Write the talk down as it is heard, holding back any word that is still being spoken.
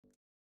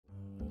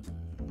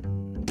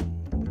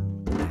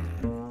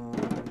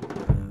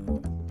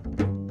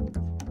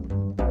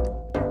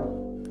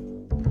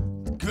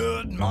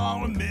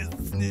morning,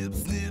 Mr. Snip,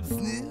 snip,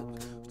 snip.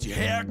 But your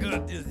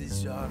haircut is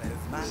as short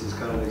as mine. This is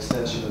kind of an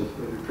extension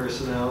of your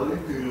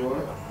personality, who you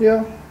are?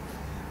 Yeah,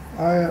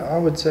 I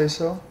would say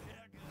so.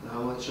 And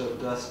how much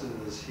of Dustin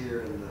is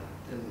here in the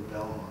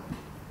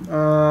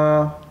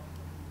Belmont?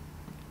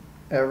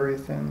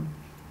 Everything.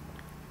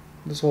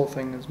 This whole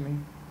thing is me.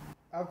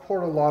 I've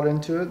poured a lot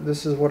into it.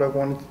 This is what I've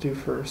wanted to do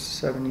for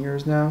 7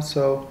 years now.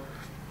 So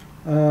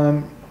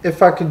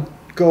if I could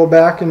go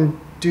back and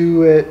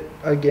do it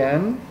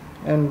again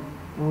and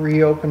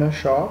reopen a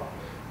shop,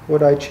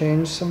 would I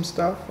change some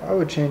stuff? I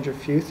would change a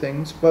few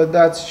things, but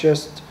that's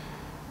just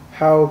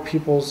how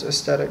people's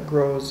aesthetic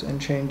grows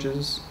and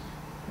changes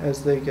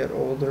as they get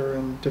older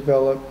and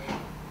develop.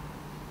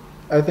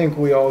 I think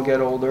we all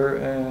get older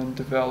and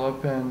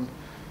develop and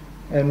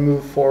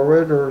move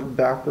forward or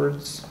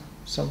backwards.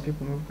 Some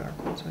people move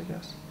backwards, I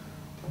guess.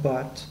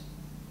 But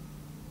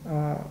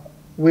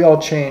we all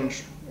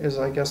change is,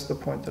 I guess, the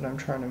point that I'm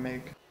trying to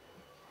make.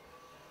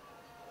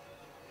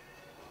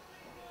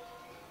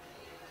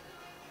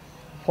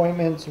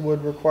 Appointments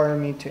would require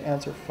me to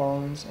answer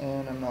phones,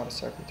 and I'm not a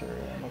secretary,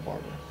 I'm a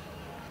barber.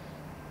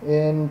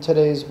 In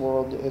today's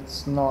world,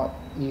 it's not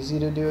easy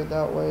to do it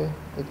that way.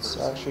 It's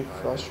actually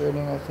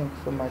frustrating, I think,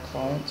 for my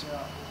clients,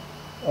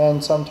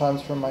 and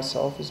sometimes for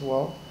myself as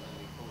well.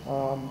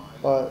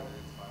 But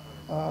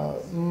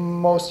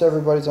most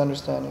everybody's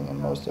understanding and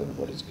most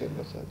everybody's good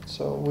with it.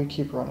 So we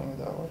keep running it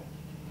that way,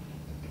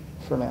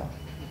 for now.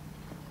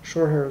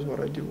 Short hair is what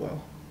I do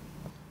well.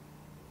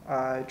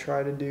 I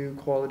try to do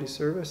quality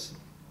service.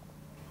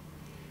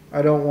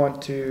 I don't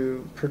want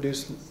to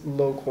produce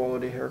low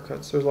quality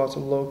haircuts. There's lots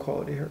of low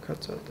quality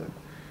haircuts out there.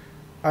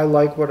 I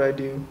like what I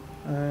do,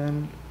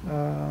 and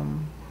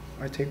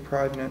I take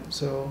pride in it.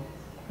 So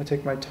I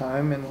take my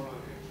time and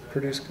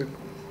produce good,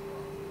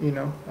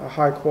 a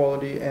high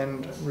quality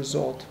end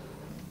result.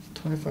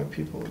 25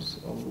 people is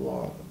a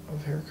lot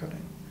of hair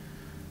cutting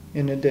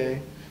in a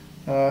day.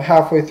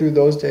 Halfway through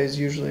those days,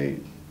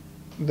 usually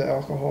the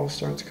alcohol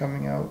starts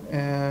coming out,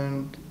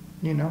 and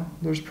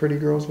there's pretty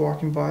girls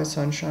walking by,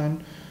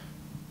 sunshine,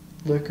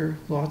 liquor,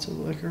 lots of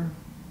liquor.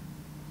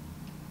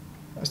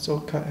 I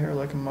still cut hair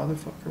like a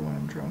motherfucker when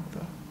I'm drunk,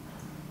 though.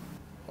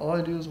 All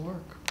I do is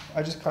work.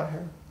 I just cut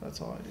hair. That's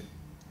all I do.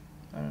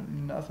 I don't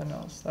do nothing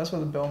else. That's what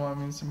the Belmont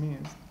means to me.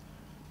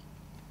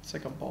 It's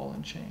like a ball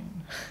and chain.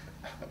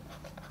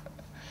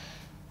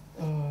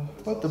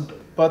 But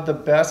the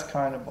best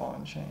kind of ball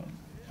and chain.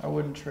 I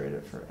wouldn't trade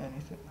it for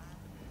anything.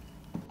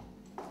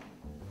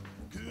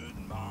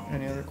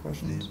 Any other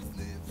questions?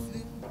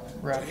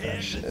 Wrap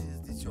that shit.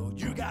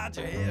 You got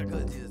your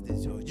haircut,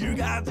 you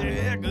got your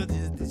haircut,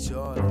 just as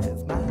short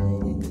as mine.